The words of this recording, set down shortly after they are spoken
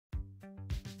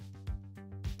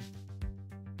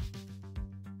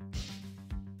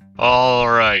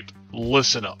Alright,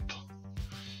 listen up.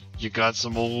 You got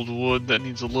some old wood that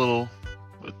needs a little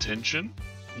attention?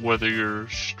 Whether you're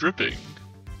stripping,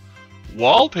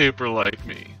 wallpaper like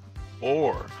me,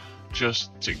 or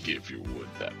just to give your wood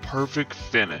that perfect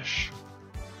finish.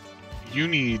 You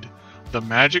need the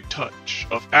magic touch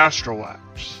of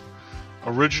Astrowax,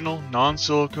 original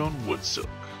non-silicone wood silk.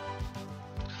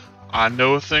 I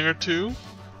know a thing or two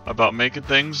about making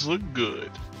things look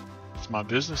good. It's my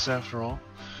business after all.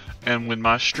 And when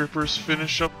my strippers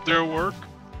finish up their work,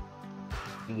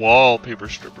 wallpaper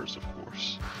strippers of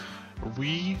course,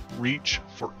 we reach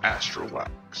for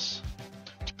Astrowax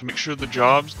to make sure the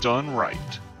job's done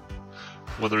right.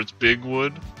 Whether it's big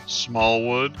wood, small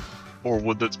wood, or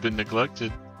wood that's been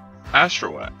neglected,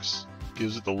 Astrowax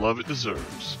gives it the love it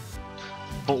deserves.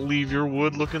 Don't leave your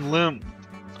wood looking limp.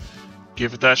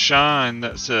 Give it that shine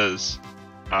that says,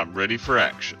 I'm ready for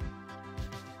action.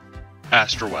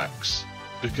 Astrowax,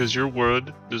 because your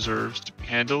wood deserves to be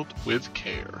handled with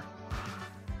care.